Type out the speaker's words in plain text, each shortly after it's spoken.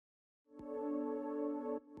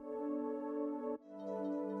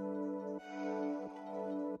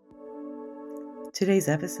Today's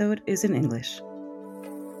episode is in English.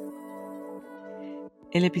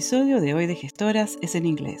 El episodio de hoy de Gestoras es en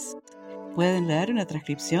inglés. Pueden leer una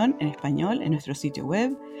transcripción en español en nuestro sitio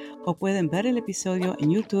web o pueden ver el episodio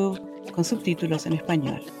en YouTube con subtítulos en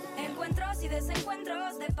español.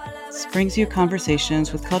 Springs you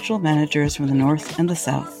conversations with cultural managers from the North and the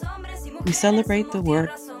South. We celebrate the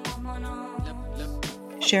work,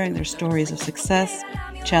 sharing their stories of success,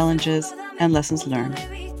 challenges, and lessons learned.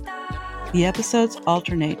 The episodes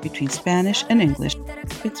alternate between Spanish and English.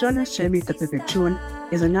 Petrona Xemi Tapepechul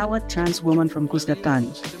is a Nawat Trans Woman from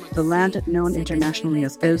Gusgatan, the land known internationally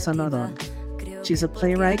as El Salvador. She's a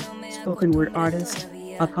playwright, spoken word artist,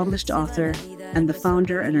 a published author, and the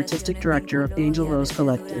founder and artistic director of Angel Rose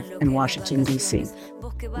Collective in Washington, D.C.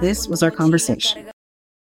 This was our conversation.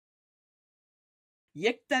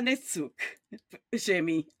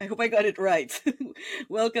 Xemi, I hope I got it right.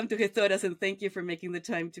 Welcome to Gestoras, and thank you for making the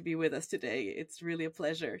time to be with us today. It's really a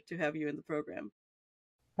pleasure to have you in the program.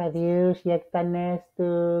 Adiós,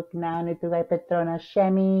 Yektanestuk, Naunitugay Petrona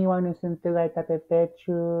Xemi, Wanusintugay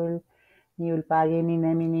Tapepechul, Niulpagini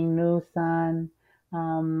Nemining Nusan.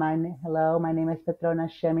 Hello, my name is Petrona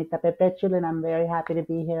Xemi Tapepechul, and I'm very happy to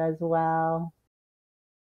be here as well.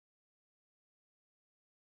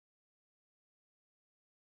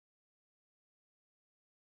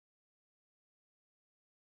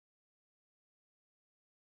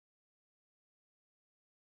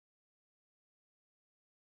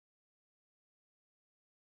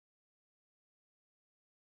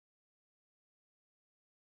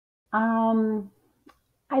 I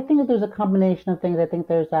think that there's a combination of things. I think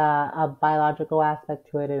there's a biological aspect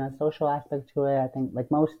to it and a social aspect to it. I think like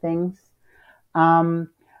most things.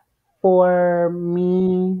 For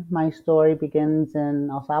me, my story begins in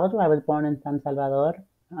El Salvador. I was born in San Salvador,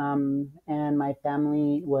 and my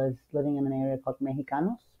family was living in an area called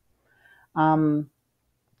Mexicanos.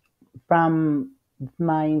 From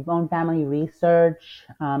my own family research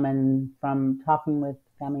and from talking with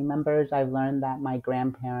family members, I've learned that my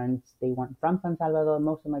grandparents, they weren't from San Salvador.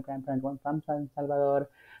 Most of my grandparents weren't from San Salvador.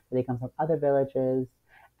 They come from other villages,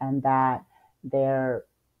 and that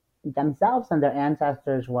themselves and their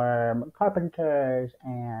ancestors were carpenters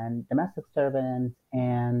and domestic servants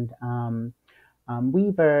and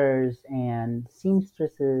weavers and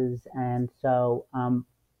seamstresses. And so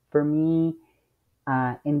for me,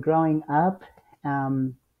 in growing up,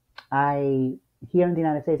 here in the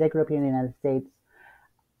United States, I grew up here in the United States,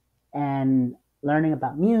 and learning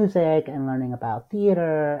about music and learning about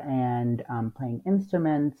theater and playing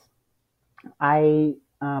instruments, I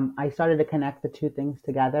started to connect the two things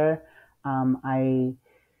together. I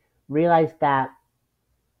realized that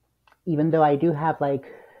even though I do have like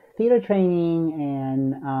theater training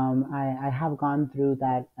and I have gone through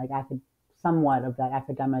that like somewhat of that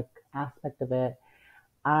academic aspect of it,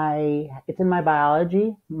 it's in my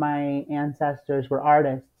biology. My ancestors were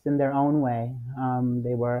artists in their own way.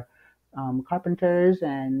 They were carpenters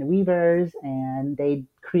and weavers, and they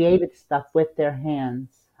created stuff with their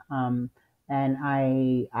hands. And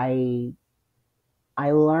I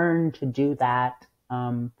learned to do that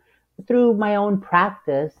through my own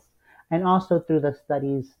practice, and also through the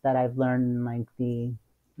studies that I've learned, in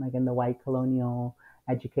the white colonial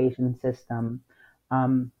education system.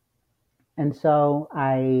 And so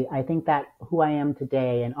I think that who I am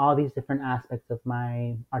today and all these different aspects of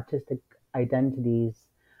my artistic identities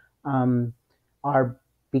are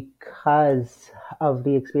because of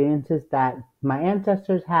the experiences that my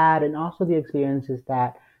ancestors had, and also the experiences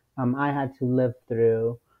that I had to live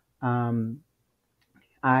through.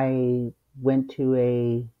 I went to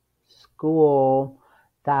a school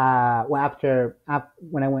that,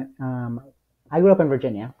 when I went, I grew up in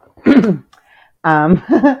Virginia.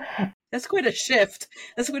 That's quite a shift.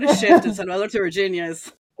 In Salvador to Virginia.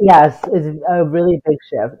 Yes, it's a really big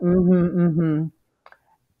shift.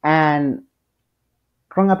 And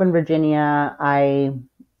growing up in Virginia,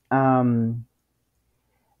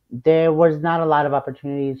 there was not a lot of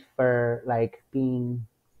opportunities for like being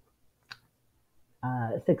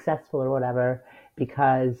successful or whatever,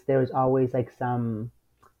 because there was always like some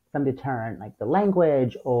deterrent, like the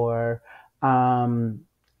language or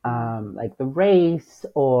like the race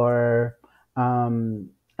or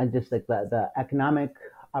just like the economic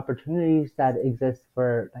opportunities that exist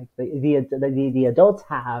for like the adults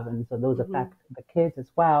have, and so those affect the kids as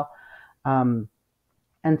well. And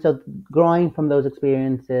so growing from those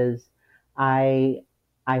experiences, I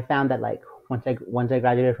found that like once I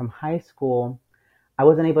graduated from high school, I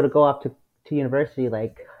wasn't able to go up to university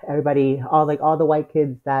like everybody, all the white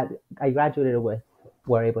kids that I graduated with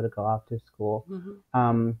were able to go off to school.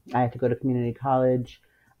 I had to go to community college.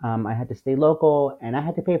 I had to stay local, and I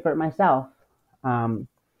had to pay for it myself. Um,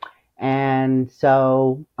 and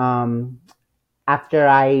so after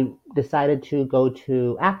I decided to go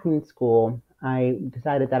to acting school, I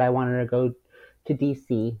decided that I wanted to go to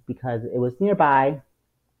DC because it was nearby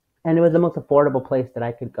and it was the most affordable place that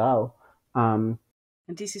I could go. Um,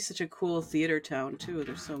 And DC is such a cool theater town too.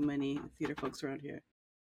 There's so many theater folks around here.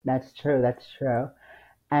 that's true. That's true.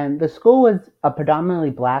 And the school was a predominantly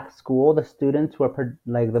black school. The students were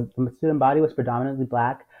the student body was predominantly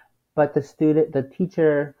black, but the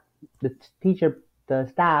teacher, the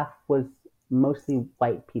staff was mostly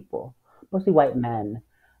white people, mostly white men.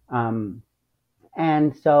 Um,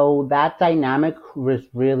 and so that dynamic was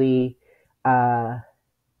really, uh,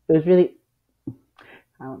 it was really,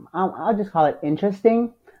 I'll just call it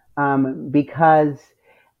interesting, because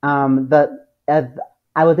the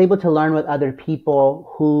I was able to learn with other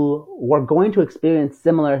people who were going to experience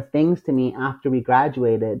similar things to me after we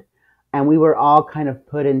graduated, and we were all kind of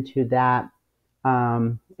put into that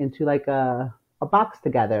into like a box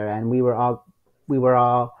together, and we were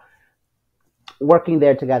all working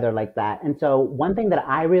there together like that. And so one thing that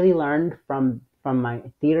I really learned from my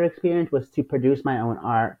theater experience was to produce my own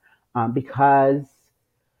art, because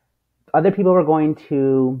other people were going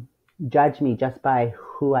to judge me just by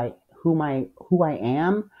who I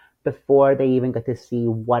am before they even get to see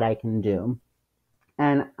what I can do.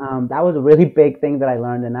 And that was a really big thing that I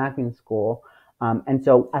learned in acting school. And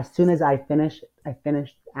so as soon as I finished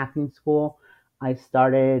acting school, I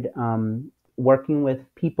started working with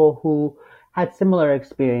people who had similar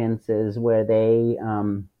experiences where they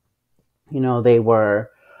were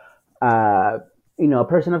uh, a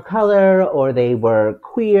person of color, or they were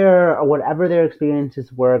queer, or whatever their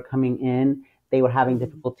experiences were coming in, they were having Mhm.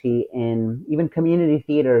 difficulty in even community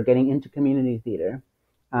theater, getting into community theater.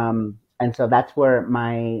 And so that's where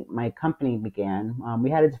my company began. We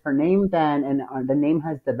had a different name then, and the name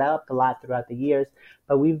has developed a lot throughout the years.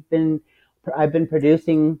 But I've been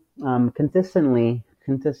producing consistently.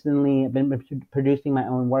 I've been producing my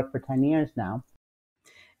own work for 10 years now.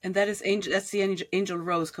 And that is Angel. That's the Angel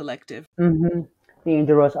Rose Collective. hmm The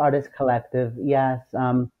Angel Rose Artist Collective. Yes.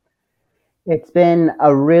 It's been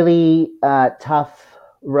a really tough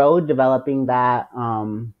road developing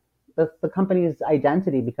the company's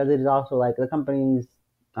identity, because it is also like the company's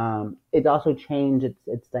it's also changed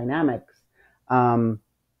its dynamics. Um,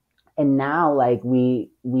 and now like we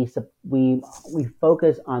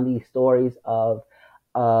focus on these stories of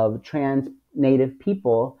trans native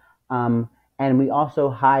people, and we also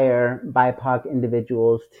hire BIPOC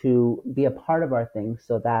individuals to be a part of our things,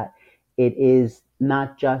 so that it is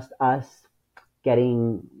not just us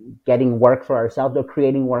getting getting work for ourselves or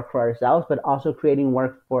creating work for ourselves, but also creating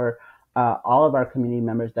work for all of our community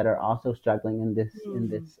members that are also struggling in this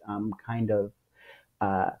kind of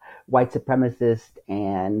uh, white supremacist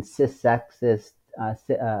and cis sexist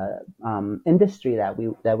industry that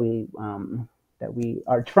we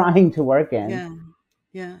are trying to work in. Yeah,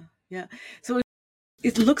 yeah, yeah. So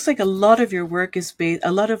it looks like a lot of your work is based,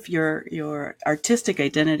 a lot of your artistic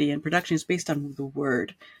identity and production is based on the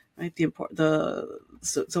word, right?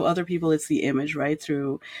 So other people it's the image, right?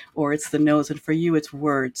 Through, or it's the nose, and for you it's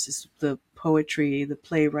words, it's the poetry, the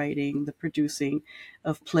playwriting, the producing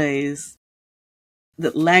of plays. The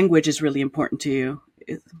language is really important to you.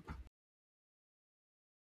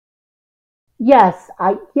 Yes,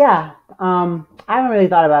 I haven't really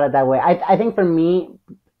thought about it that way. I think for me,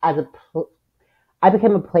 as a I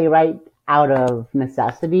became a playwright out of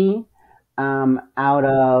necessity, out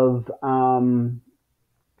of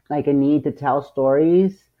like a need to tell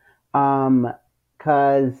stories,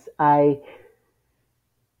 because I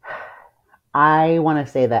want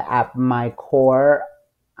to say that at my core,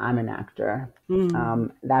 I'm an actor.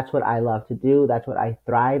 Mm, That's what I love to do. That's what I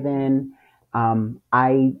thrive in.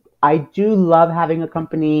 I do love having a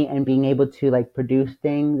company and being able to like produce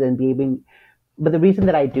things and be able. But the reason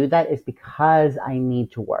that I do that is because I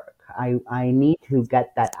need to work. I need to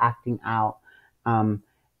get that acting out. Um,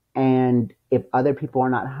 and if other people are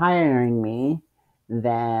not hiring me,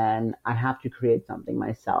 then I have to create something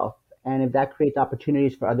myself. And if that creates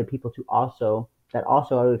opportunities for other people to also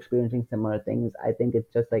are experiencing similar things, I think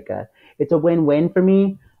it's just like it's a win-win for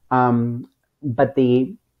me. Um, but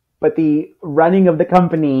the running of the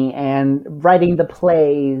company and writing the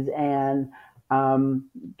plays and um,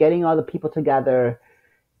 getting all the people together,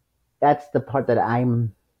 that's the part that I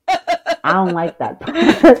don't like that part.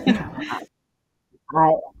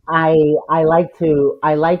 I I like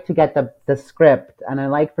to get the script, and I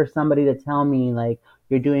like for somebody to tell me like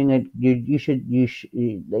you're doing it,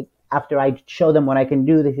 like after I show them what I can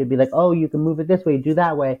do, they should be like, oh, you can move it this way, do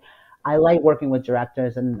that way. I like working with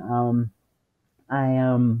directors, and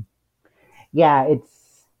I yeah,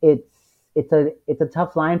 it's a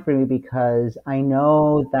tough line for me because I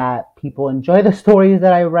know that people enjoy the stories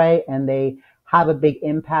that I write and they have a big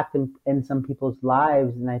impact in some people's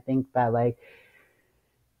lives, and I think that like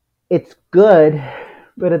it's good,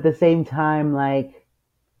 but at the same time, like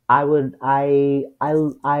I would I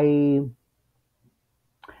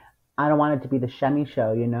don't want it to be the Shemi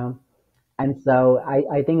show, you know. And so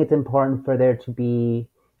I think it's important for there to be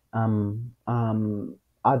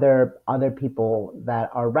other people that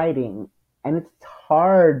are writing, and it's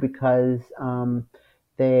hard because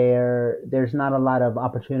there's not a lot of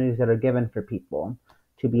opportunities that are given for people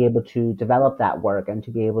to be able to develop that work and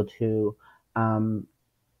to be able to um,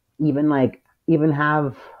 even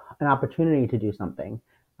have an opportunity to do something.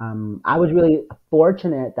 I was really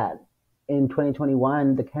fortunate that in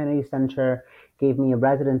 2021 the Kennedy Center gave me a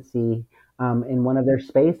residency in one of their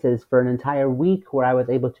spaces for an entire week where I was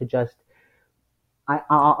able to just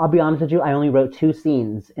I'll be honest with you, I only wrote 2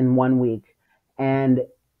 scenes in 1 week, and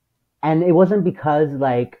it wasn't because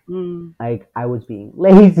Mm. like I was being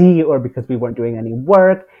lazy or because we weren't doing any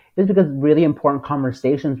work. It's because really important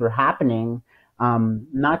conversations were happening,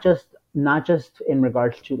 not just in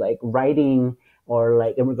regards to like writing or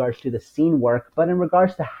like in regards to the scene work, but in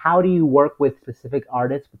regards to how do you work with specific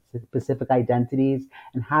artists, with specific identities,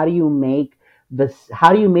 and how do you make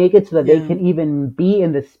it so that they Yeah. can even be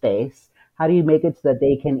in the space? How do you make it so that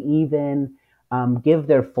they can even give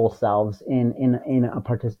their full selves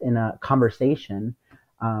in a conversation?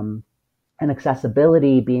 Um, and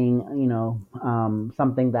accessibility being,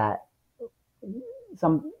 something that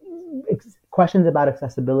some questions about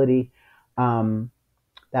accessibility um,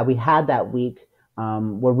 that we had that week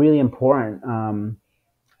were really important.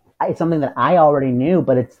 It's something that I already knew,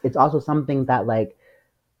 but it's also something that like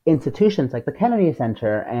institutions like the Kennedy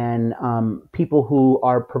Center and people who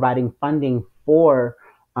are providing funding for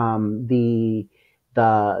the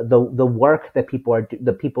work that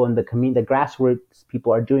the people in the community, the grassroots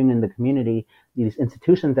people are doing in the community, these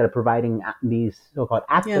institutions that are providing these so-called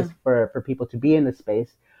Yeah. access for people to be in the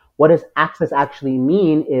space. What does access actually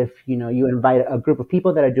mean if you invite a group of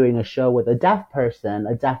people that are doing a show with a deaf person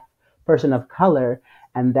of color,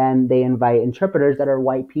 and then they invite interpreters that are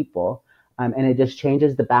white people, and it just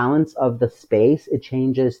changes the balance of the space. It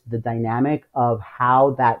changes the dynamic of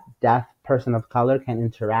how that deaf person of color can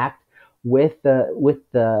interact with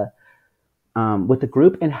the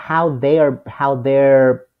group, and how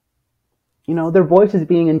their voice is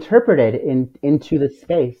being interpreted into the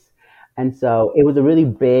space. And so it was a really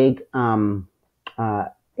big uh,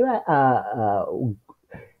 yeah,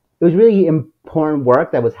 it was really important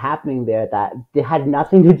work that was happening there that it had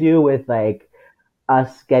nothing to do with like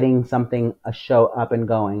us getting a show up and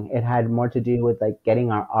going. It had more to do with like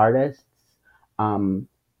getting our artists um,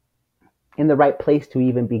 in the right place to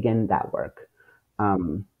even begin that work.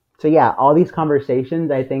 Um, so yeah, all these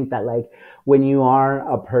conversations, I think that like when you are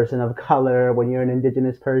a person of color, when you're an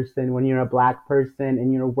indigenous person, when you're a black person,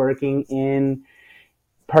 and you're working in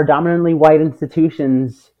predominantly white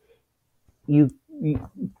institutions, you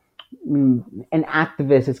an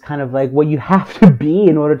activist is kind of like what you have to be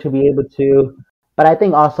in order to be able to. But I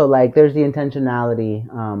think also like there's the intentionality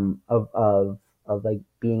of like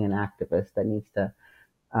being an activist that needs to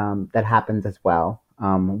that happens as well,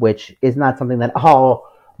 which is not something that all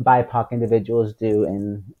BIPOC individuals do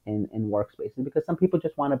in workspaces, because some people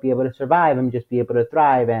just want to be able to survive and just be able to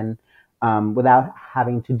thrive, and without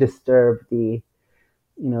having to disturb the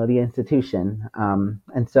institution.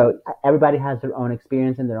 And so everybody has their own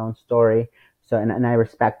experience and their own story. So, and I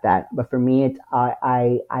respect that. But for me,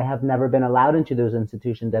 I have never been allowed into those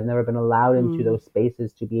institutions. I've never been allowed into Mm. those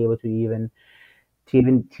spaces to be able to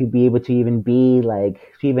be like,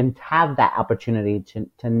 to even have that opportunity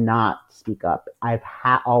to not speak up.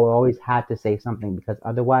 Always had to say something, because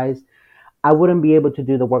otherwise I wouldn't be able to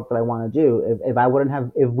do the work that I want to do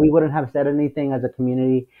if we wouldn't have said anything as a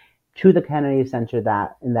community to the Kennedy Center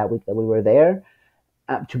that in that week that we were there,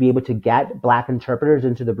 to be able to get black interpreters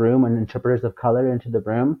into the room and interpreters of color into the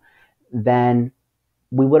room. Then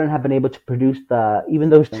we wouldn't have been able to produce the even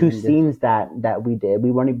those 2 scenes that we did.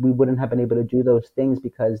 We wouldn't have been able to do those things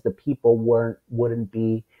because the people wouldn't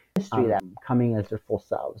be history that coming as their full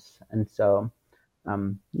selves. And so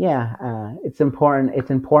yeah, it's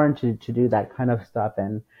important to do that kind of stuff,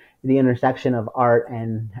 and the intersection of art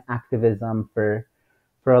and activism for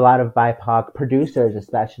a lot of BIPOC producers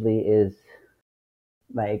especially is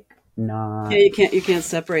like Yeah, not. you can't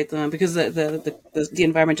separate them because the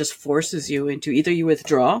environment just forces you into either you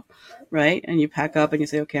withdraw, right, and you pack up and you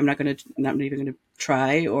say, okay, I'm not even going to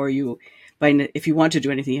try, or you if you want to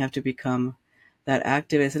do anything, you have to become that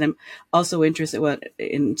activist. And I'm also interested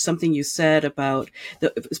in something you said about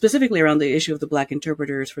specifically around the issue of the Black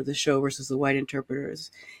interpreters for the show versus the white interpreters.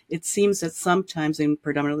 It seems that sometimes in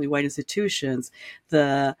predominantly white institutions,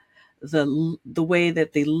 the way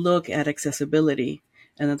that they look at accessibility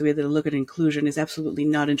and the way that they look at inclusion is absolutely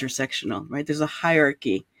not intersectional, right? There's a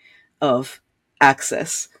hierarchy of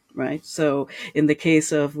access, right? So in the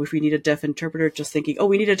case of if we need a deaf interpreter, just thinking, oh,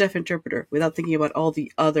 we need a deaf interpreter, without thinking about all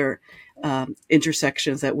the other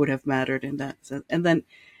intersections that would have mattered in that sense. And then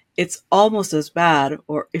it's almost as bad,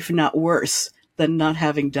 or if not worse, than not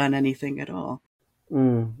having done anything at all.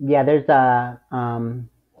 Yeah, there's an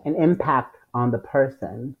impact on the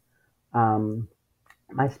person.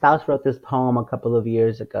 My spouse wrote this poem a couple of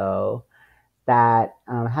years ago that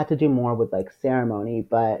had to do more with like ceremony,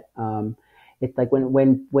 but it's like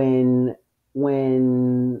when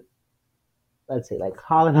let's say like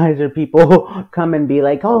colonizer people come and be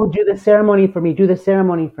like, oh, do the ceremony for me, do the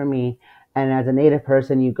ceremony for me. And as a native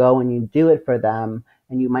person, you go and you do it for them,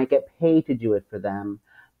 and you might get paid to do it for them.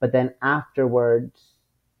 But then afterwards,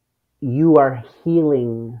 you are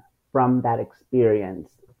healing from that experience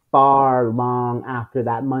far long after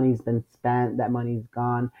that money's been spent, that money's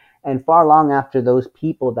gone, and far long after those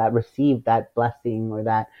people that received that blessing or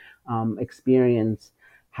that experience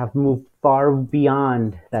have moved far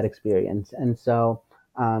beyond that experience. And so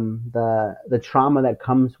the trauma that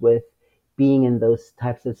comes with being in those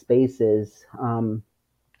types of spaces, and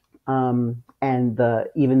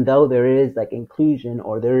even though there is like inclusion,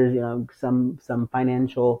 or there is some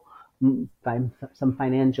financial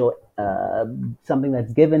something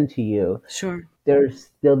that's given to you, Sure. there's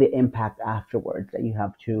still the impact afterwards that you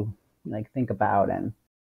have to like think about. And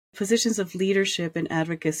positions of leadership and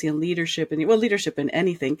advocacy and leadership and leadership in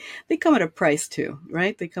anything, they come at a price too,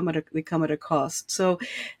 right? They come at a cost. So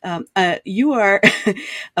you are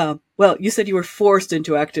well, you said you were forced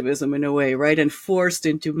into activism in a way, right? And forced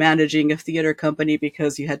into managing a theater company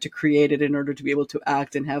because you had to create it in order to be able to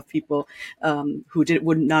act and have people who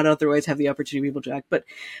would not otherwise have the opportunity to be able to act. But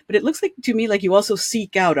it looks like to me like you also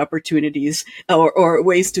seek out opportunities or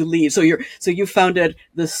ways to lead. So you founded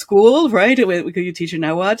the school, right? You teach in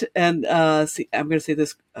Nawat, and I'm going to say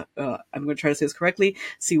this. I'm going to try to say this correctly.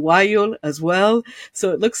 Siwayul as well. So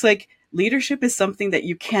it looks like leadership is something that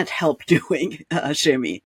you can't help doing,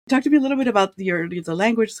 Xemi. Talk to me a little bit about the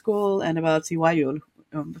language school and about Siwayul.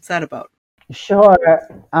 What's that about? sure.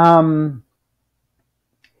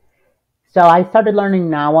 So I started learning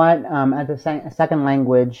Nawat as a second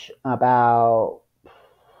language about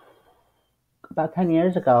 10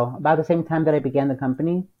 years ago, about the same time that I began the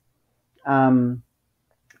company. Um,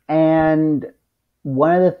 and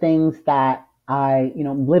one of the things that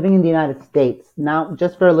living in the United States, now,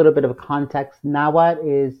 just for a little bit of a context, Nawat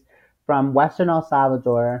is from Western El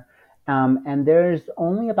Salvador, and there's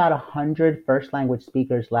only about 100 first language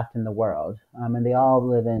speakers left in the world.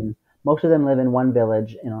 And most of them live in one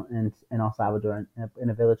village in El Salvador, in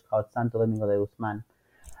a village called Santo Domingo de Guzman.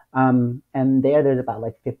 And there's about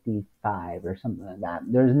like 55 or something like that.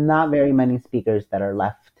 There's not very many speakers that are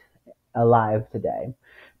left alive today.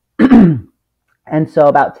 And so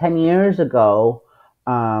about 10 years ago,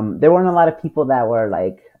 there weren't a lot of people that were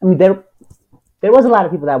like, there was a lot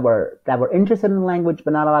of people that were interested in the language,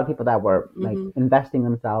 but not a lot of people that were like investing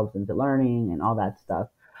themselves into learning and all that stuff.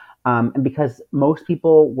 And because most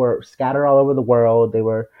people were scattered all over the world, they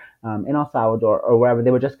were in El Salvador or wherever,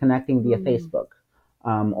 they were just connecting via Facebook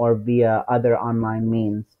or via other online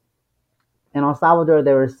means. In El Salvador,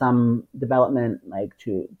 there was some development like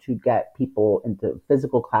to get people into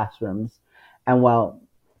physical classrooms, and well,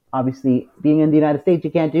 obviously, being in the United States,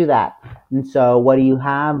 you can't do that. And so, what do you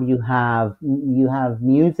have? You have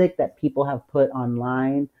music that people have put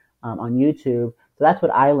online on YouTube. So that's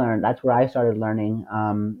what I learned. That's where I started learning.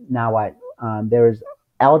 Now, what there was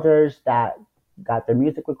elders that got their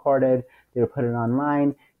music recorded. They would put it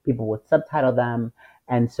online. People would subtitle them.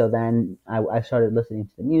 And so then I started listening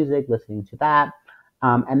to the music, listening to that.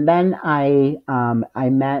 And then I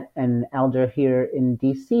met an elder here in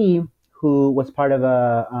DC who was part of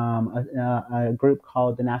a group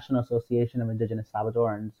called the National Association of Indigenous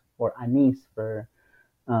Salvadorans, or ANIS for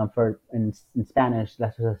in Spanish, la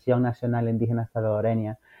Asociación Nacional Indígena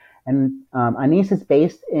Salvadoreña. And ANIS is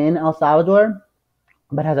based in El Salvador,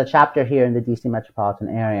 but has a chapter here in the DC metropolitan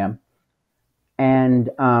area.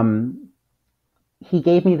 And he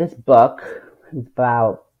gave me this book. It's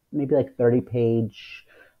about maybe like 30-page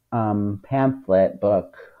pamphlet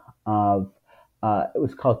book of, it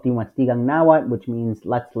was called Timuestigang Nawat, which means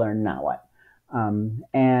let's learn Nawat.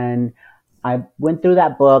 And I went through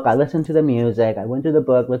that book. I listened to the music. I went through the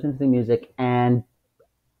book, listened to the music, and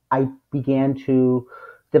I began to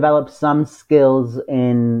develop some skills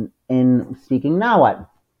in speaking Nahuatl.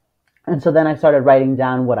 And so then I started writing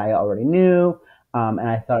down what I already knew, and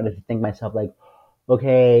I started to think myself like,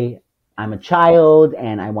 okay, I'm a child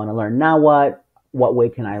and I want to learn Nahuatl. What way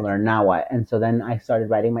can I learn Nahuatl? And so then I started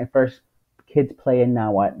writing my first kids play in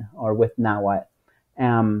Nahuatl or with Nahuatl.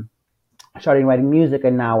 Um, started writing music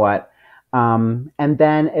in Nahuatl. And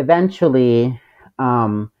then eventually,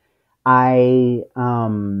 um, I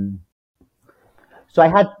so I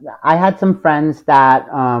had some friends that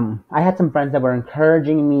were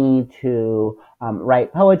encouraging me to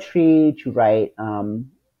write poetry, to write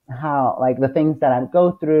how like the things that I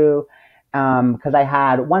go through, because I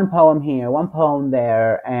had one poem here, one poem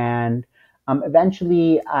there, and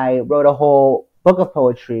eventually I wrote a whole book of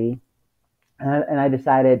poetry, and I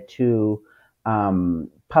decided to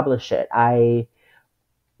publish it.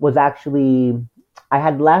 Was actually I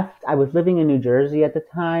had left. I was living in New Jersey at the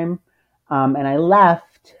time, and I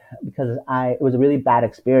left because I it was a really bad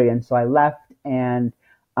experience. So I left, and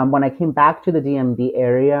when I came back to the DMV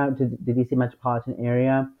area, to the DC metropolitan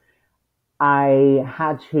area, I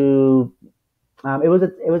had to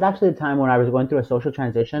it was actually a time when I was going through a social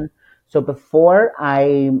transition. So before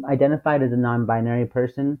I identified as a non-binary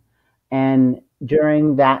person, and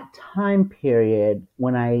during that time period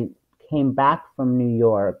when I came back from New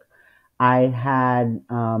York, I had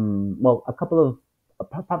a couple of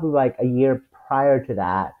probably like a year prior to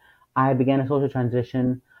that, I began a social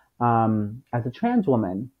transition as a trans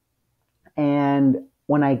woman. And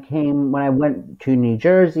when I went to New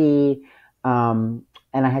Jersey, and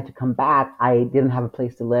I had to come back, I didn't have a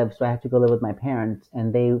place to live, so I had to go live with my parents.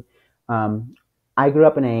 And um, I grew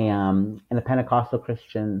up in a Pentecostal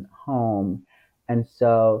Christian home, and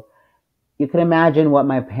so you can imagine what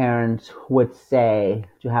my parents would say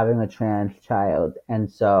to having a trans child.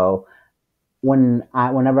 And so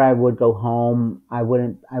whenever I would go home, I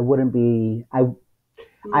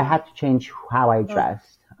had to change how I Oh,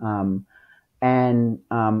 dressed. And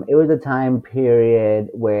it was a time period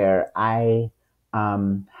where I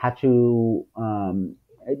had to,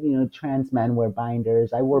 trans men wear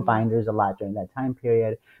binders. I wore mm, binders a lot during that time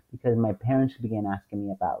period because my parents began asking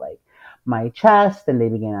me about like my chest, and they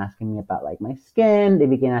began asking me about like my skin. They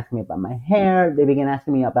began asking me about my hair. They began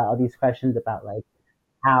asking me about all these questions about like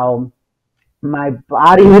how my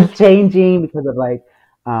body was changing because of like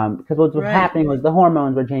because what was right. happening was the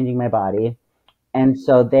hormones were changing my body, and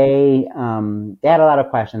so they had a lot of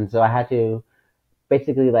questions. So I had to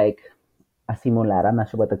basically like simular. I'm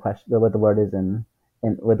not sure what the question, what the word is in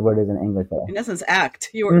what the word is in English, but In essence, act.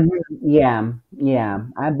 You were mhm, yeah, yeah.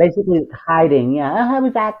 I'm basically hiding. Yeah, I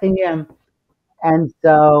was acting. Yeah, and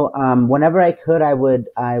so whenever I could, I would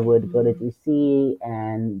go to DC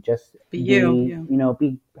and just be you. Yeah.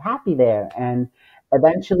 be happy there. And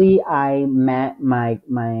eventually, I met the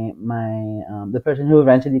person who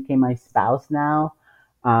eventually became my spouse now,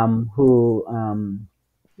 who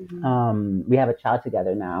Mhm. we have a child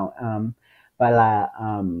together now. But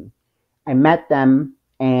I met them,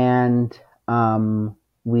 and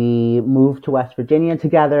we moved to West Virginia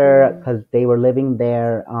together Mm, because they were living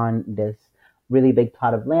there on this really big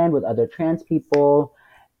plot of land with other trans people.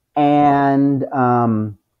 And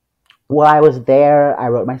while I was there, I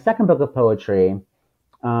wrote my second book of poetry,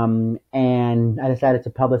 and I decided to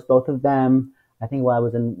publish both of them. I think while I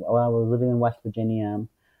was living in West Virginia,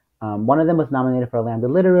 one of them was nominated for a Lambda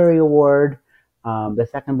Literary Award. The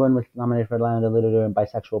second one was nominated for Lambda Literary and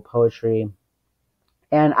Bisexual Poetry.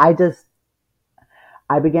 And I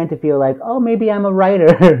began to feel like, oh, maybe I'm a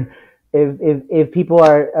writer. If people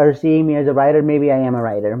are seeing me as a writer, maybe I am a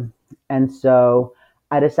writer. And so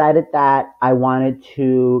I decided that I wanted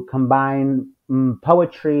to combine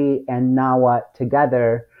poetry and Nahuatl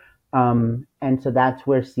together. And so that's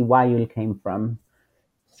where Siwayul came from.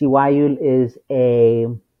 Siwayul is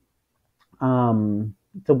it's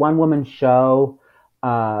a one woman show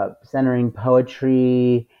centering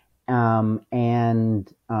poetry and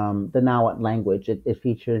the Nahuatl language. It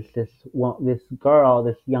features this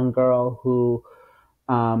young girl who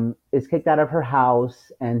is kicked out of her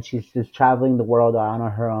house, and she's just traveling the world on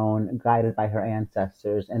her own, guided by her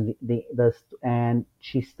ancestors. And and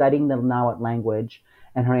she's studying the Nahuatl language,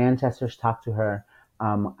 and her ancestors talk to her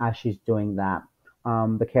as she's doing that.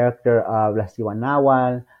 The character of La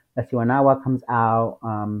Siwanawa comes out,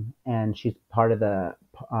 and she's part of the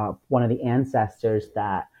one of the ancestors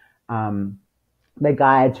um, that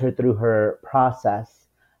guides her through her process.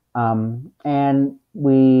 And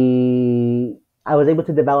I was able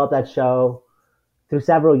to develop that show through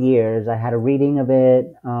several years. I had a reading of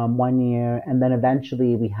it 1 year, and then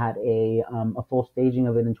eventually we had a full staging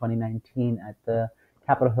of it in 2019 at the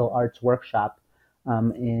Capitol Hill Arts Workshop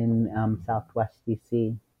in Southwest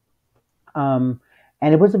DC. Um,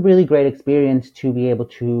 and it was a really great experience to be able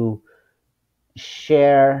to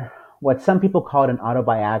share what some people called an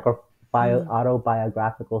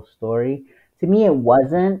autobiographical story. To me, it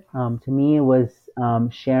wasn't. To me, it was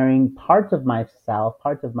sharing parts of myself,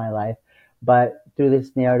 parts of my life, but through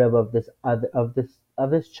this narrative of this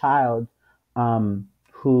child um,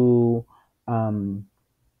 who um,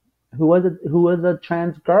 who was a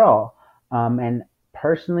trans girl. And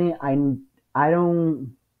personally, I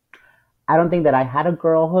don't I don't think that I had a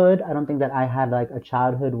girlhood. I don't think that I had like a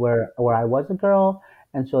childhood where I was a girl,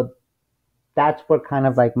 and so that's where kind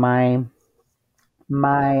of like my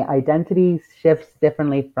identity shifts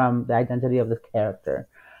differently from the identity of this character.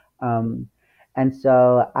 Um, and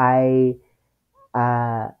so I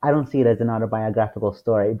don't see it as an autobiographical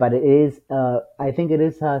story, but it is. I think it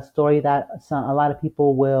is a story that a lot of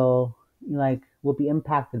people will be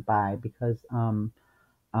impacted by because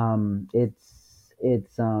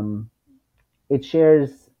it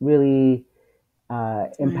shares really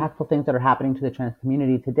Right. impactful things that are happening to the trans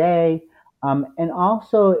community today, and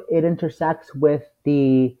also it intersects with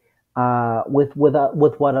the with what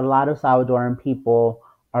a lot of Salvadoran people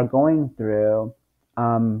are going through,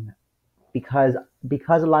 um, because a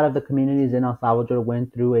lot of the communities in El Salvador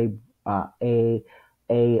went through a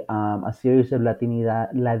series of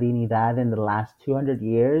Latinidad in the last 200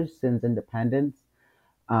 years since independence.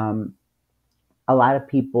 Um, a lot of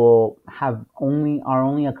people are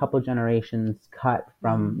only a couple generations cut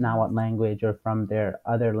from Mm. Nawat language or from their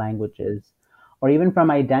other languages, or even from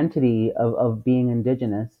identity of being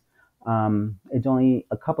indigenous. It's only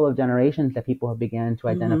a couple of generations that people have began to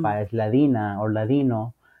Hmm. identify as Ladina or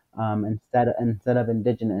Ladino, instead of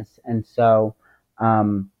indigenous, and so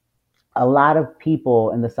um, a lot of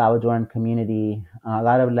people in the Salvadoran community, a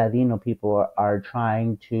lot of Ladino people are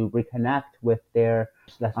trying to reconnect with their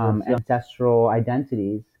ancestral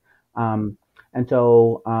identities. Um, and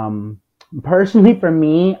so, personally, for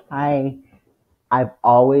me, I've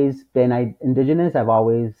always been indigenous.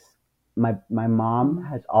 My mom Mm.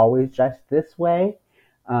 has always dressed this way,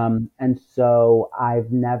 and so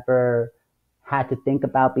I've never had to think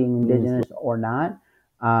about being indigenous or not.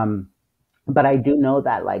 Um, but I do know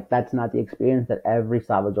that like that's not the experience that every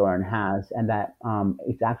Salvadoran has, and that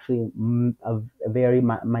it's actually a very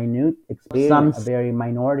minute experience, a very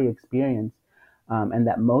minority experience, and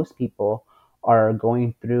that most people are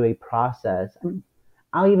going through a process.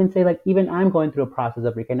 I'll even say like even I'm going through a process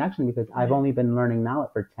of reconnection because I've Right. only been learning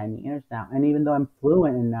Nahuatl for 10 years now, and even though I'm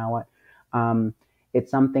fluent in Nahuatl, um,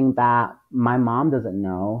 it's something that my mom doesn't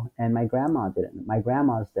know, and my grandmas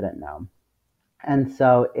didn't know, and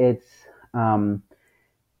so um,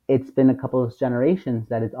 it's been a couple of generations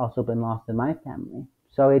that it's also been lost in my family.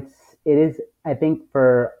 So it is I think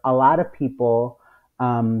for a lot of people,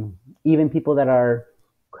 even people that are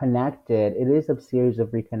connected, it is a series of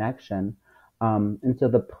reconnection. And so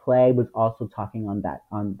the play was also talking on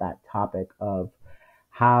that topic of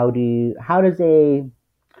how does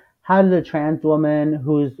a trans woman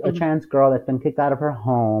who's a Mhm. trans girl that's been kicked out of her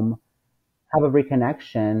home have a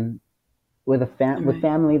reconnection with with Right.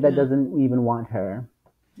 family that Yeah. doesn't even want her.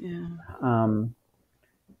 Yeah. Um,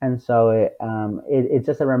 and so it's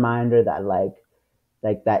just a reminder that like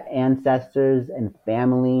that ancestors and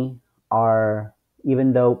family are,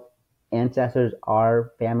 even though ancestors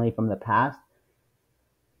are family from the past,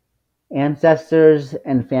 ancestors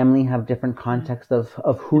and family have different Yeah. contexts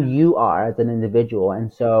of who Yeah. you are as an individual.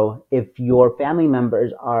 And so if your family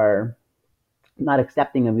members are not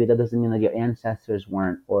accepting of you, that doesn't mean that your ancestors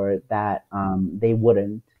weren't, or that they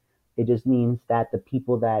wouldn't. It just means that the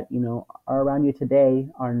people that are around you today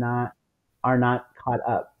are not caught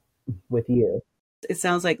up with you. It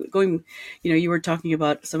sounds like going, you were talking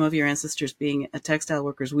about some of your ancestors being textile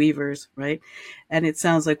workers, weavers, right? And it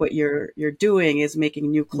sounds like what you're doing is making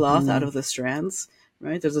new cloth out Hmm. of the strands,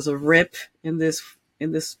 right? There's a rip in this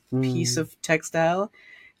piece Mm. of textile,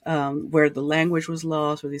 where the language was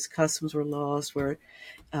lost, where these customs were lost, where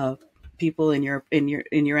uh, people in your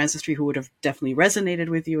ancestry who would have definitely resonated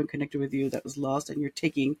with you and connected with you, that was lost, and you're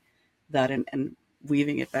taking that and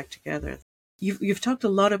weaving it back together. You've talked a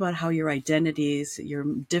lot about how your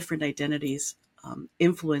different identities,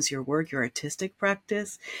 influence your work, your artistic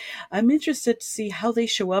practice. I'm interested to see how they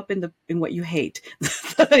show up in what you hate,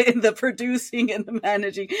 in the producing and the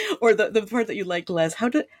managing, or the part that you like less. How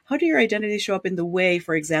do your identities show up in the way,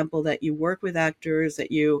 for example, that you work with actors,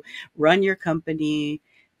 that you run your company,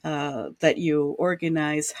 that you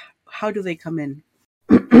organize? How do they come in?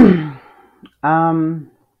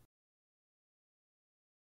 um,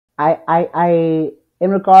 I,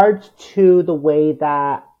 in regards to the way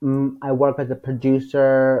that I work as a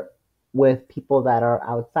producer with people that are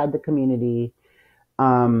outside the community,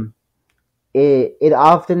 um, it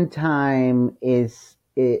oftentimes it's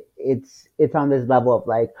on this level of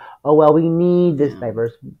like, oh well, we need this Yeah.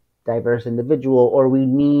 diverse individual, or we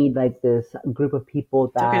need like this group of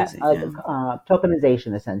people that Yeah.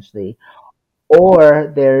 tokenization essentially,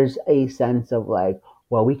 or there's a sense of like,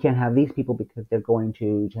 well, we can't have these people because they're going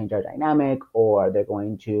to change our dynamic, or they're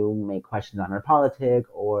going to make questions on our politic,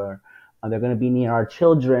 or they're going to be near our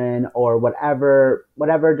children, or whatever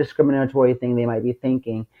discriminatory thing they might be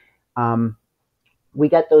thinking. We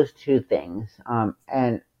get those two things,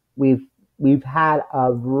 and we've we've had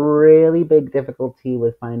a really big difficulty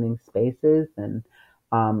with finding spaces and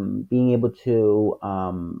being able to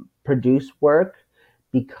produce work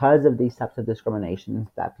because of these types of discriminations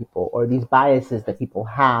that people, or these biases that people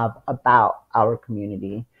have about our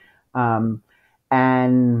community. Um,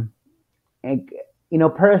 and, and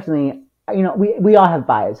personally, we all have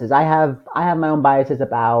biases. I have my own biases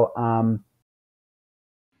about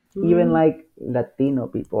even Mm-hmm. like Latino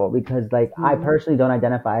people, because like I Mm-hmm. personally don't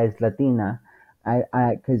identify as Latina.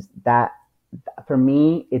 Because that, for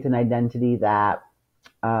me, it's an identity that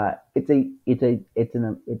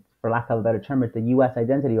it's for lack of a better term, it's a U.S.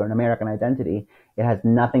 identity or an American identity. It has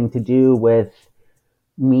nothing to do with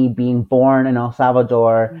me being born in El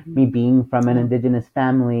Salvador, me Mm-hmm. being from an Yeah. indigenous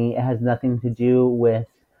family. It has nothing to do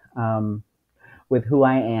um, with who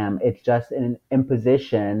I am. It's just an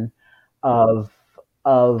imposition of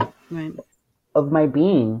of Right. my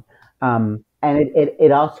being. And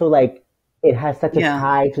it also like, it has such a Yeah.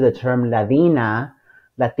 tie to the term Ladina,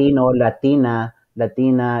 Latino, Latina,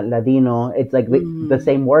 Latina, Ladino. It's like the Mm-hmm.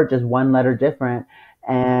 same word, just one letter different.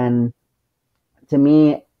 And to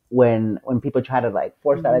me, when people try to like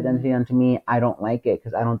force that Mm-hmm. identity onto me, I don't like it,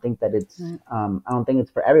 because I don't think that Right. I don't think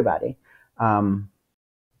it's for everybody. Um,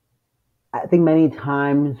 I think many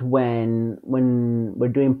times when we're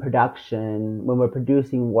doing production, when we're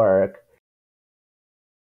producing work,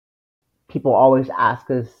 people always ask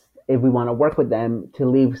us if we want to work with them to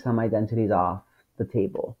leave some identities off the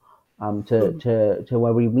table, Hmm. to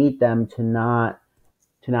when we meet them to not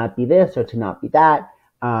be this or to not be that.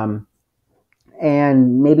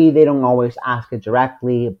 And maybe they don't always ask it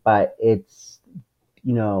directly, but it's,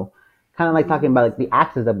 you know, kind of like talking Mm-hmm. about like the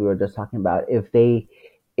axes that we were just talking about. If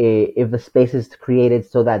the space is created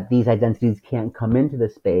so that these identities can't come into the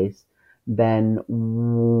space, then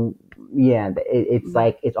yeah, it's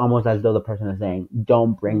like, it's almost as though the person is saying,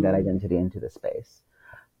 "Don't bring that Mm-hmm. identity into the space."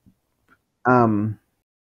 Um,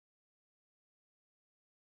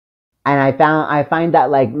 and I find that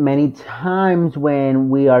like many times when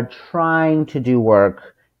we are trying to do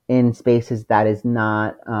work in spaces that is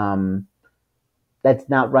not that's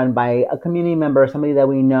not run by a community member or somebody that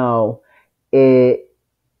we know, it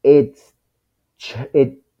it's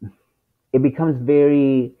it it becomes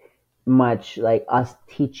very much like us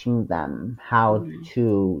teaching them how Right.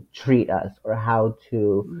 to treat us, or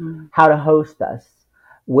Mm-hmm. how to host us,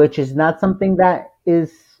 which is not something that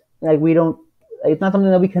is like, we don't, it's not something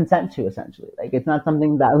that we consent to, essentially. Like, it's not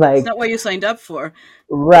something that It's like, not what you signed up for.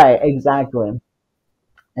 right, exactly,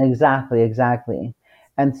 exactly.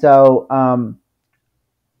 And so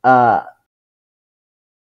uh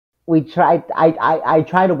we try I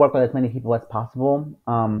try to work with as many people as possible.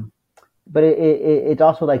 But it's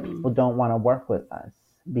also like Mm-hmm. people don't want to work with us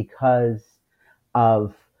because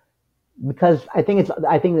of, I think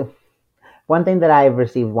one thing that I've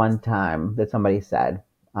received one time that somebody said,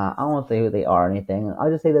 I won't say who they are or anything. I'll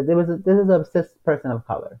just say that this is a cis person of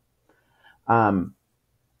color. Um,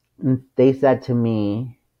 they said to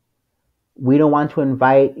me, "We don't want to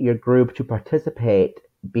invite your group to participate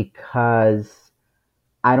because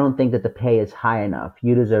I don't think that the pay is high enough.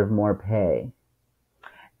 You deserve more pay."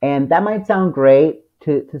 And that might sound great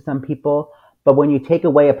to some people, but when you take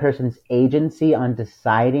away a person's agency on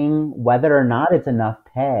deciding whether or not it's enough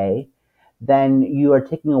pay, then you are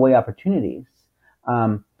taking away opportunities.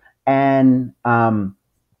 Um, and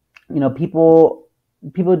people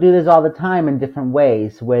do this all the time in different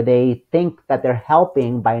ways, where they think that they're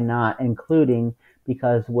helping by not including,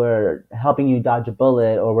 because we're helping you dodge a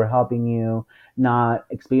bullet, or we're helping you not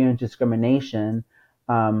experience discrimination.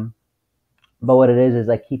 Um, but what it is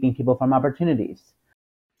like keeping people from opportunities.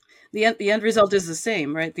 The end result is the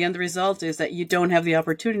same, right? The end result is that you don't have the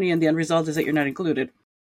opportunity, and the end result is that you're not included.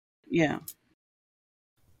 Yeah.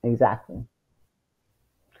 Exactly.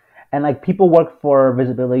 And like, people work for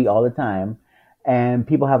visibility all the time, and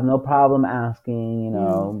people have no problem asking,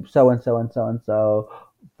 Mm. so and so and so and so,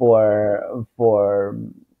 for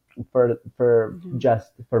Mhm.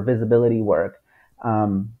 just for visibility work.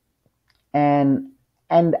 Um, and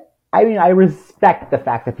and I mean, I respect the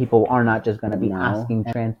fact that people are not just going to be asking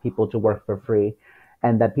trans people to work for free,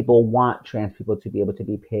 and that people want trans people to be able to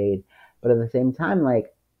be paid. But at the same time,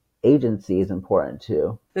 like, agency is important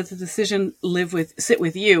too. That the decision sit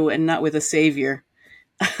with you and not with a savior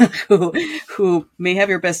who may have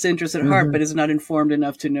your best interest at heart, Hmm. but is not informed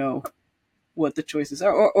enough to know what the choices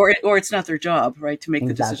are, or it's not their job, right, to make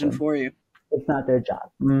the decision Exactly. for you. It's not their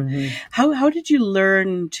job. Hmm. How did you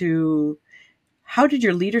learn to? How did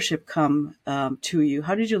your leadership come to you?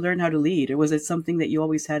 How did you learn how to lead, or was it something that you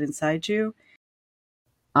always had inside you?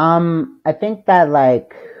 I think that,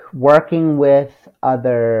 like, working with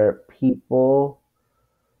other people,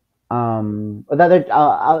 with other,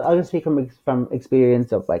 I'll just speak from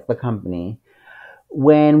experience of, like, the company.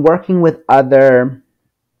 When working with other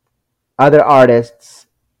artists,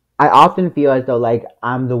 I often feel as though, like,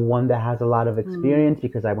 I'm the one that has a lot of Mm, experience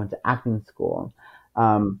because I went to acting school.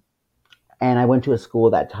 Um, and I went to a school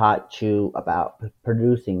that taught you about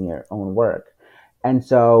producing your own work. And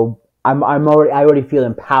so I already feel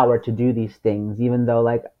empowered to do these things, even though,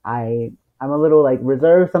 like, I'm a little, like,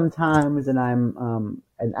 reserved sometimes, and I'm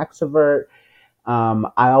an extrovert. I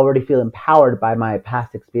already feel empowered by my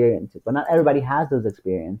past experiences, but not everybody has those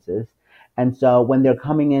experiences. And so when they're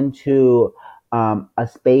coming into a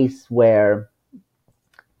space where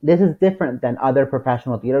this is different than other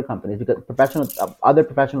professional theater companies, because other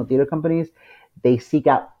professional theater companies, they seek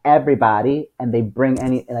out everybody, and they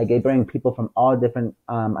bring people from all different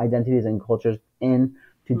identities and cultures in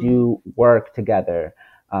to mm, do work together,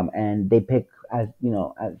 and they pick, as you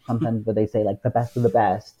know, as sometimes what they say, like, the best of the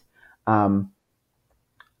best. um,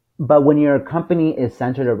 but when your company is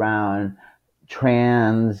centered around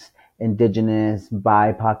trans, indigenous,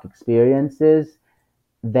 BIPOC experiences,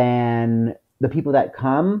 then the people that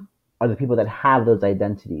come are the people that have those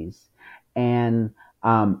identities. And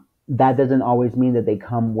that doesn't always mean that they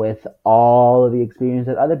come with all of the experience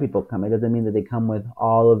that other people come. It doesn't mean that they come with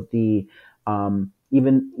all of the,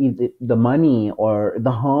 even the money or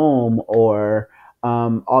the home or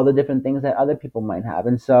all the different things that other people might have.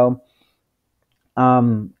 And so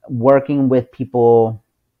working with people,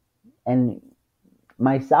 and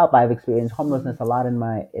myself, I've experienced homelessness mm, a lot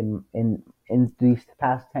in these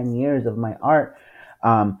past 10 years of my art.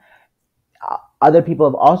 Um, Other people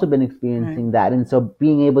have also been right. experiencing that. And so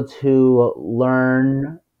being able to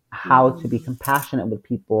learn how to be Mm, compassionate with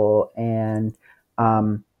people, and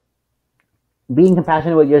um, being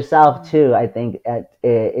compassionate with yourself mm, too, I think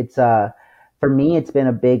it's for me, it's been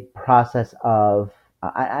a big process of,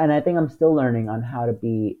 and I think I'm still learning on how to mm,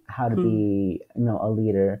 be, a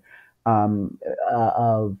leader. um,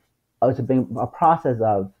 of It's a process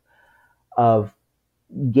of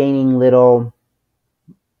gaining little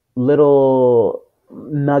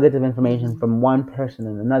nuggets of information mm, from one person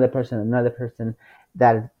and another person,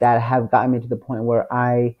 that have gotten me to the point where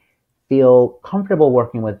I feel comfortable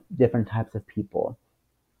working with different types of people,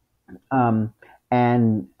 um,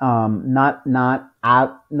 and not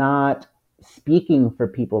speaking for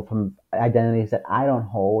people from identities that I don't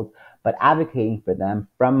hold, but advocating for them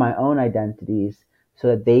from my own identities so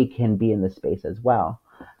that they can be in the space as well.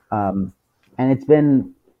 Um, and it's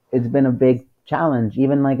been a big challenge.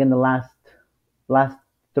 Even, like, in the last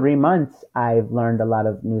 3 months, I've learned a lot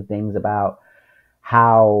of new things about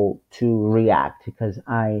how to react, because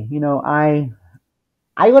I go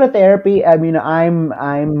to therapy. I mean, I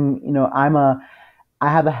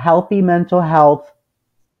have a healthy mental health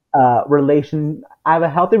I have a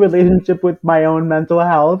healthy relationship with my own mental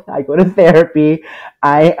health. I go to therapy.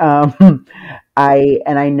 I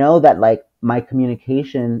I know that, like, my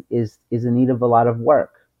communication is in need of a lot of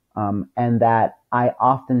work, and that I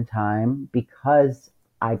oftentimes, because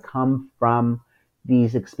I come from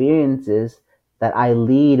these experiences, that I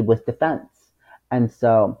lead with defense, and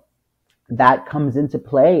so that comes into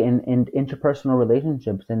play in interpersonal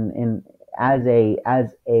relationships, and in as a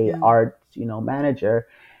yeah. arts, manager.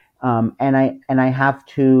 And I have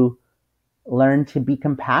to learn to be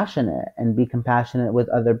compassionate, and be compassionate with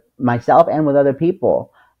other myself and with other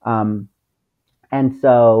people. And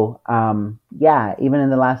so, yeah, even in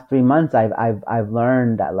the last 3 months, I've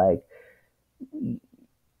learned that, like,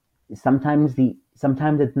 sometimes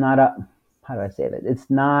it's not a how do I say that? It's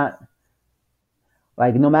not,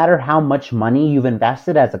 like, no matter how much money you've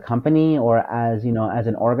invested as a company, or as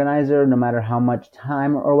an organizer, no matter how much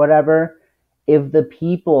time or whatever, if the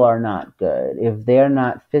people are not good, if they're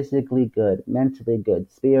not physically good, mentally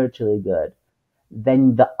good, spiritually good,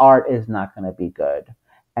 then the art is not going to be good.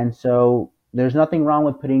 And so there's nothing wrong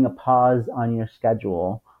with putting a pause on your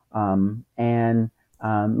schedule. And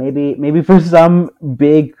maybe for some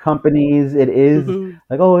big companies it is Hmm.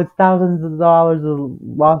 like, oh, it's thousands of dollars of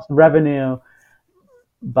lost revenue,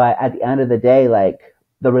 but at the end of the day, like,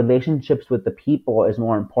 the relationships with the people is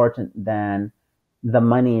more important than the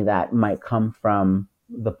money that might come from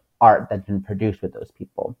the art that's been produced with those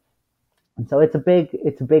people. And so it's a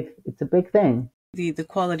big thing. The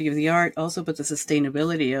quality of the art also, but the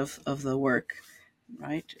sustainability of the work,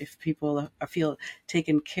 right? If people feel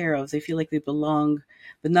taken care of, they feel like they belong,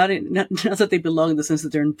 but not that they belong in the sense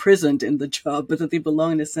that they're imprisoned in the job, but that they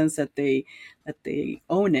belong in the sense that they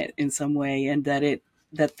own it in some way, and that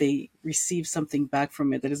they receive something back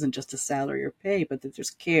from it that isn't just a salary or pay, but that there's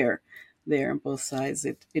care there on both sides.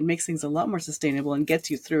 It makes things a lot more sustainable and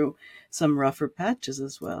gets you through some rougher patches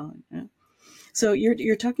as well. Yeah. So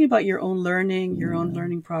you're talking about your own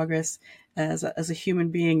learning progress as a human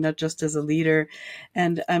being, not just as a leader.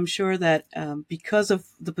 And I'm sure that because of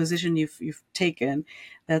the position you've taken,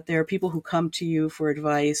 that there are people who come to you for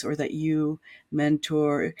advice or that you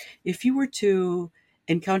mentor. If you were to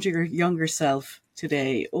encounter your younger self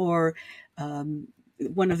today, or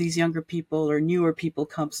one of these younger people or newer people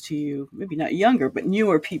comes to you, maybe not younger, but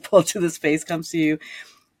newer people to the space comes to you,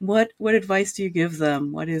 what advice do you give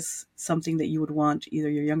them? What is something that you would want either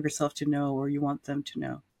your younger self to know or you want them to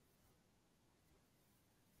know?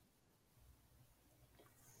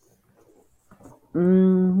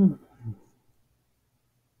 Mm,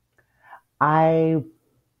 I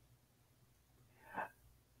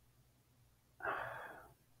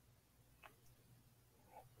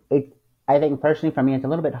it I think personally for me it's a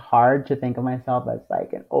little bit hard to think of myself as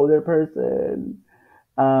like an older person.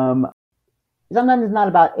 Um, Sometimes it's not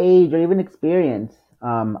about age or even experience.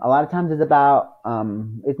 A lot of times it's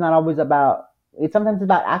not always about, it's sometimes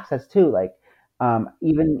about access too. Like,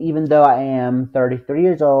 even though I am 33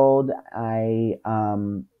 years old, I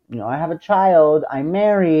have a child, I'm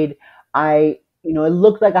married, it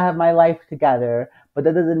looks like I have my life together, but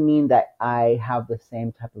that doesn't mean that I have the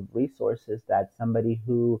same type of resources that somebody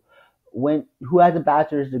who has a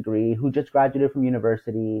bachelor's degree, who just graduated from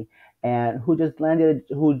university, and who's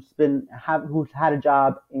had a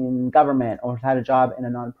job in government or has had a job in a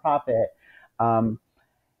nonprofit. Um,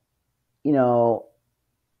 you know,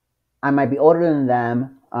 I might be older than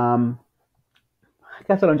them. I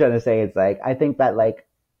guess what I'm trying to say is, like, I think that, like,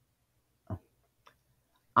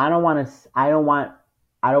 I don't want to. I don't want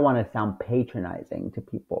to sound patronizing to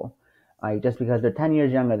people, like, just because they're 10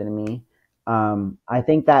 years younger than me. I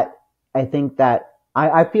think that I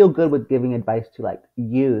feel good with giving advice to, like,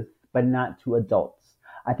 youth, but not to adults.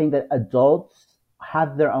 I think that adults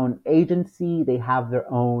have their own agency. They have their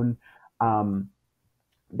own. Um,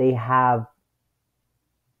 they have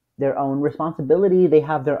their own responsibility. They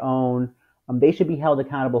have their own. They should be held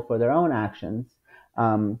accountable for their own actions.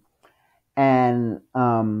 Um, and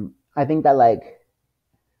I think that, like,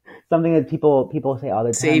 something that people say all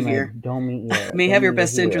the time, Savior like, may don't have your meet your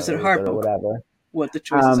best interest at heroes heart, or but whatever. what the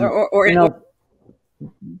choices are, Um, you or know,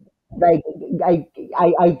 like,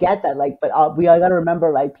 I get that, like, but we all got to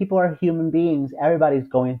remember, like, people are human beings. Everybody's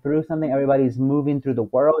going through something. Everybody's moving through the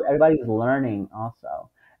world. Everybody's learning also.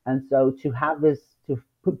 And so to have this, to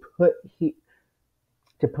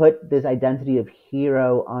put this identity of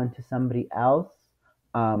hero onto somebody else,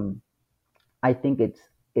 um, I think it's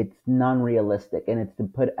non-realistic, and it's to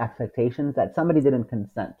put expectations that somebody didn't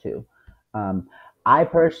consent to. I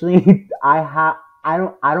personally, I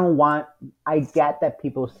don't want. I get that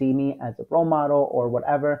people see me as a role model or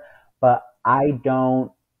whatever, but I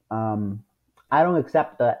don't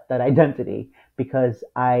accept that identity, because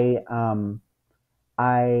I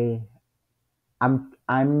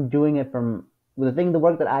I'm doing it from the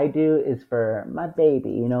work that I do is for my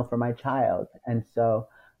baby, for my child. And so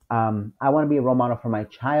I want to be a role model for my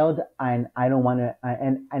child, and I don't want to,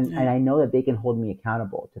 and yeah, I know that they can hold me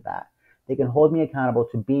accountable to that. They can hold me accountable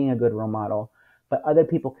to being a good role model, but other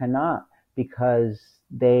people cannot, because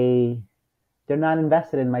they're not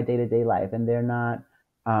invested in my day-to-day life, and they're not,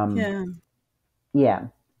 um, yeah, yeah.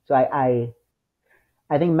 So I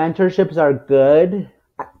think mentorships are good.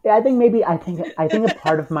 I think a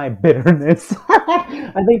part of my bitterness,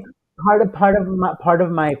 I think part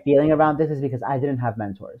of my feeling around this is because I didn't have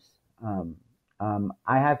mentors. Um,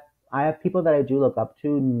 I have people that I do look up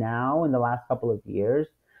to now in the last couple of years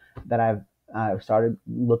that I've started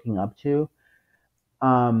looking up to.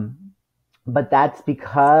 Um, but that's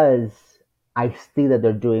because I see that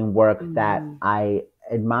they're doing work that mm, I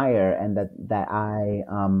admire, and that I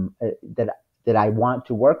want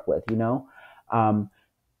to work with.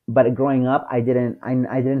 But growing up, I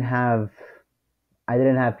didn't have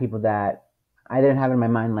people that. I didn't have in my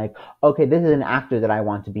mind like, okay, this is an actor that I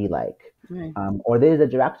want to be like, Right. or this is a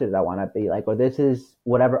director that I want to be like, or this is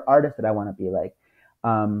whatever artist that I want to be like.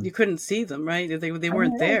 You couldn't see them, right? They I mean,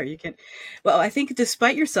 weren't there. You can't. Well, I think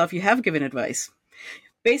despite yourself, you have given advice.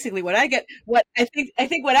 Basically, I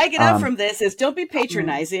think what I get out from this is don't be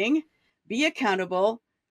patronizing, be accountable,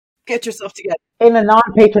 get yourself together. in a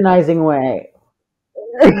non-patronizing way.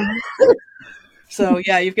 So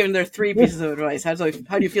yeah, you've given there 3 pieces of advice. How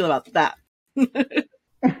do you feel about that?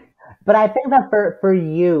 But I think that for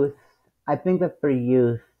youth, I think that for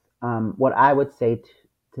youth, what I would say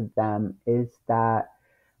to them is that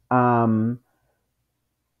um,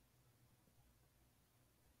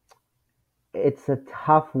 it's a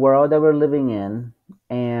tough world that we're living in,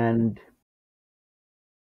 and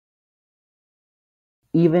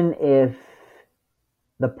even if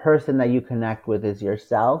the person that you connect with is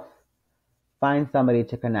yourself, find somebody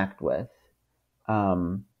to connect with,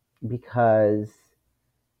 because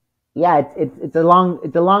yeah, it's a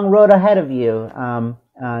long road ahead of you.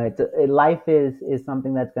 Life is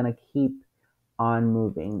something that's gonna keep on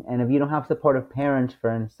moving, and if you don't have supportive parents,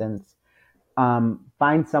 for instance,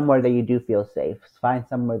 find somewhere that you do feel safe. Find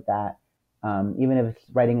somewhere that, even if it's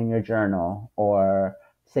writing in your journal or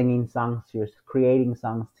singing songs creating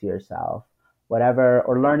songs to yourself, whatever,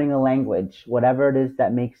 or learning a language, whatever it is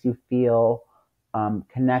that makes you feel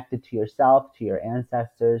connected to yourself, to your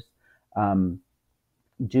ancestors. Um,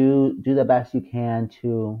 do the best you can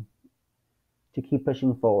to keep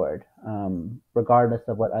pushing forward, regardless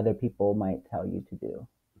of what other people might tell you to do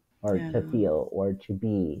or Yeah, to feel or to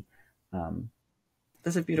be. Um,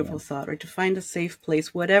 that's a yeah. beautiful thought, right? To find a safe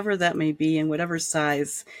place, whatever that may be, in whatever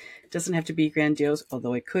size. It doesn't have to be grandiose,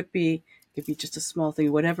 although it could be. It could be just a small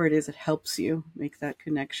thing. Whatever it is, it helps you make that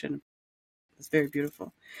connection. It's very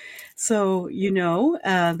beautiful. So,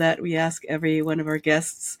 that we ask every one of our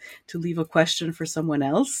guests to leave a question for someone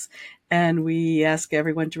else, and we ask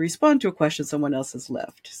everyone to respond to a question someone else has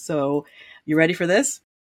left. So, you ready for this?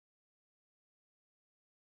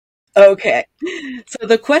 Okay. So,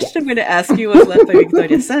 the question I'm going to ask you was left by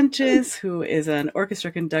Victoria Sanchez, who is an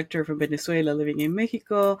orchestra conductor from Venezuela living in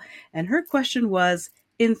Mexico. And her question was,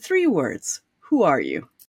 in 3 words, who are you?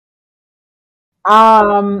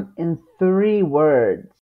 In 3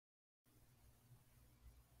 words,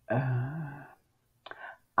 uh,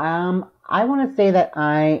 I want to say that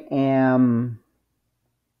I am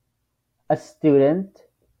a student.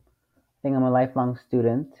 I think I'm a lifelong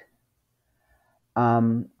student.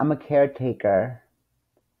 I'm a caretaker,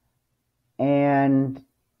 and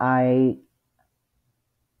I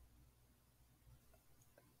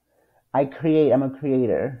I create. I'm a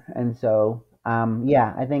creator, and so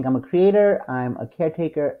yeah, I think I'm a creator. I'm a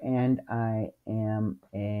caretaker, and I'm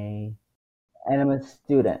a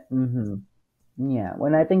student. Yeah,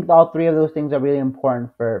 when I think all 3 of those things are really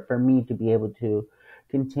important for me to be able to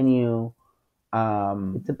continue.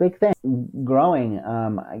 It's a big thing. Growing,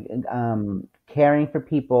 caring for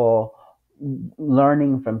people,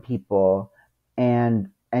 learning from people, and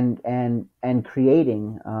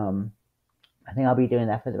creating. I think I'll be doing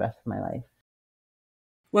that for the rest of my life.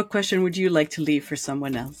 What question would you like to leave for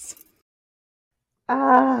someone else?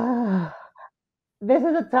 Ah, this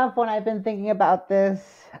is a tough one. I've been thinking about this.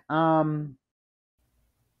 Um,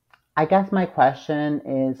 I guess my question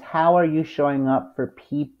is, how are you showing up for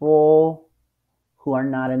people who are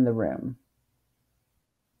not in the room?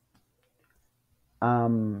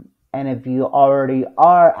 And if you already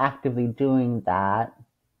are actively doing that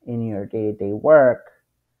in your day-to-day work,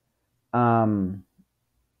 um,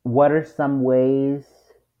 what are some ways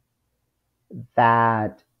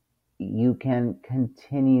that you can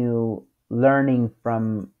continue learning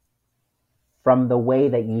from the way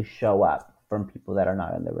that you show up from people that are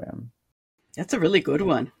not in the room? That's a really good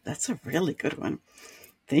one. That's a really good one.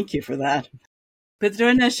 Thank you for that.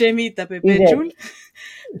 Petrona Xemi DJ, Tapepechul,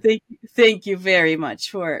 thank you very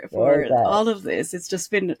much very for good. all of this. It's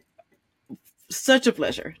just been such a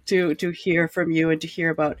pleasure to hear from you and to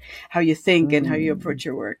hear about how you think and how you Mm. approach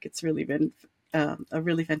your work. It's really been a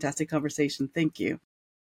really fantastic conversation. Thank you.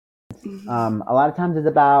 A lot of times it's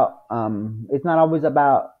about, it's not always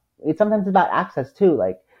about, it's sometimes about access too.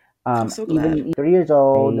 Like, I'm so glad. even 3 years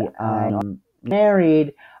old,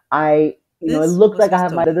 married, it This looks was like I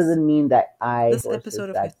have that Historias. doesn't mean that I This sources episode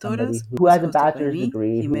of that somebody Historias who was has a hosted by bachelor's me,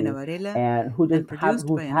 degree Jimena Varela, and produced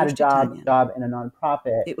who's by had a Anoshti Tanyan. job in a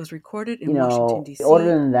nonprofit, It was recorded in Washington, older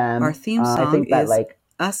D.C. than Our them. theme I song think that, is like,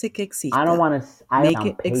 Hace que I don't exista, want to. I don't Make sound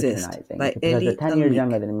it exist patronizing by because they're Eli 10 years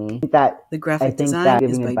younger Kalmik. than me. That The I graphic think design that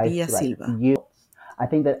is giving by advice Bia to, like, Silva. youth. I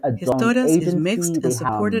think that adult Historias is agency, mixed and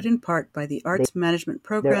supported in part by the Arts Management their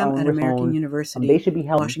Program own at American they University, should be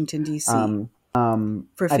held. Washington, D.C.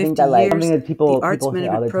 For I think 50 that like years, something that the people Arts say all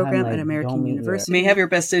Management the time, Program like at don't American meet your University may have your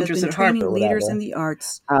best has interest been at heart. training Or leaders whatever. in the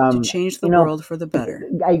arts to Um, change the you know, world for the better.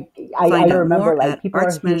 Find I out remember more like at people are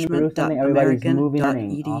human through something, everybody's moving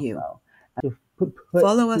learning artsmanagement.american.edu. also. To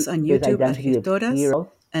Follow us on this YouTube at identity of Directoras heroes,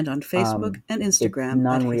 and on Facebook and it's Instagram at Directoras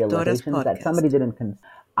non-realizations that somebody Podcast. didn't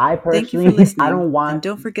I Thank you for personally, I listening, don't and want,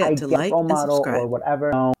 don't forget I to guess, like role and model or subscribe.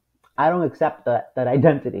 whatever. No, I don't accept that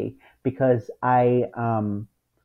identity because I